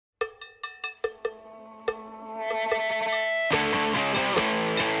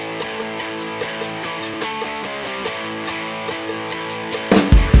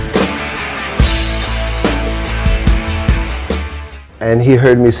and he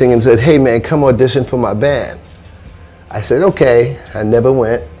heard me sing and said, "Hey man, come audition for my band." I said, "Okay." I never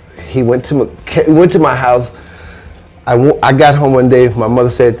went. He went to my house. I got home one day, my mother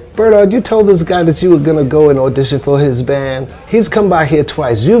said, "Bernard, you told this guy that you were gonna go and audition for his band. He's come by here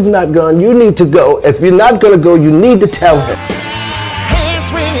twice. You've not gone, you need to go. If you're not gonna go, you need to tell him." Hands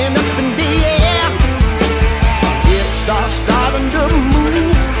swinging up in the air, hips are starting to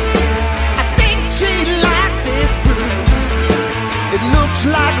move. I think she likes this groove. It looks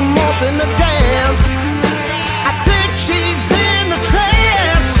like more than a dance. I think she's in a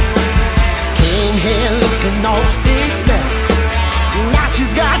trance. Came here looking all stiff now. Now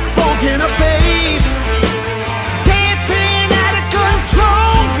she's got funk in her face. Dancing out of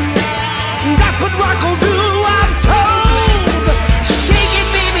control. That's what rock will do, I'm told. Shake it,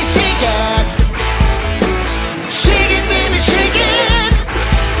 baby, shake it. Shake it, baby, shake it.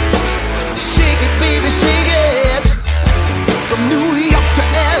 Shake it, baby, shake it. From New York to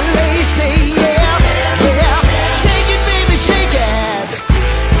LA, say yeah, yeah. Shake it, baby, shake it.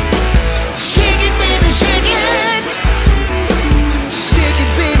 Shake it, baby, shake it. Shake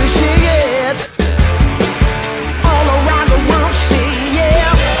it, baby, shake it. All around the world, say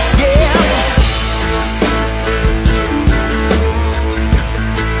yeah, yeah.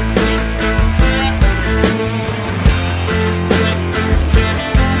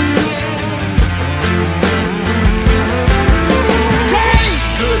 Say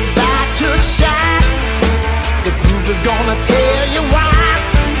goodbye to the shine. The groove is gonna tell you why.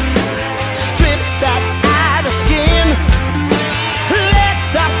 Strip that outer skin. Let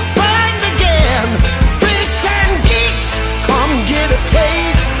the fun begin. Freaks and geeks, come get a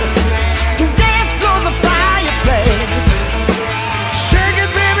taste. Dance floor's a fireplace. Shake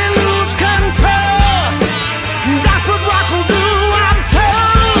it, baby, lose control. That's what rock will do, I'm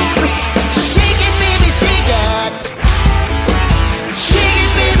told. Shake it, baby, shake it. Shake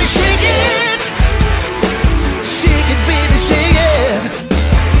it, baby, shake it. Shake it, baby, shake it.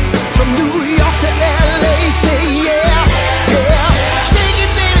 From New York to LA, say yeah, yeah. Shake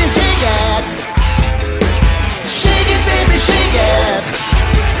it, baby, shake it. Shake it, baby, shake it.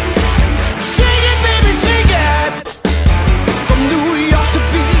 Shake it, baby, shake it. From New York to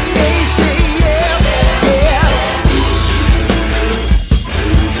BA, say yeah, yeah.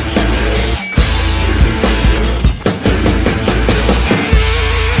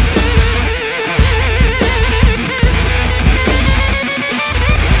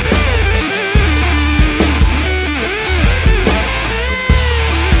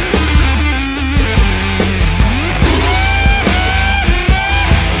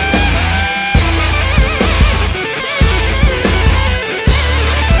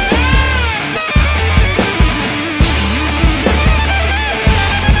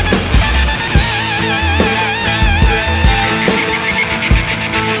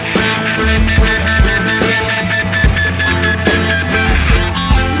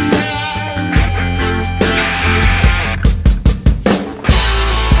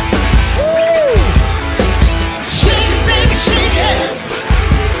 Shake it, baby, shake it.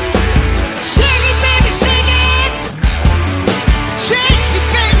 Shake it, baby, shake it. Shake it,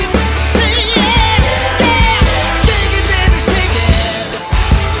 baby, say yeah, yeah. Shake it, baby, shake it.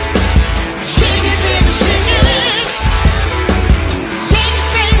 Shake it, baby, shake it. Shake it,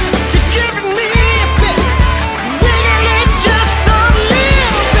 baby, you're giving me a bit. Wiggle it just a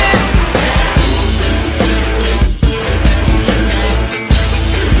little bit.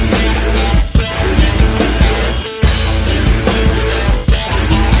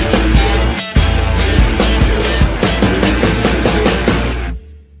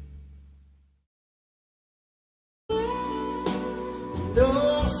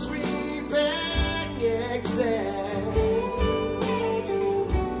 Those sweeping exits.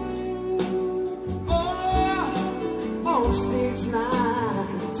 Oh, on stage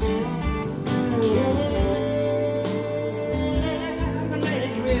nights.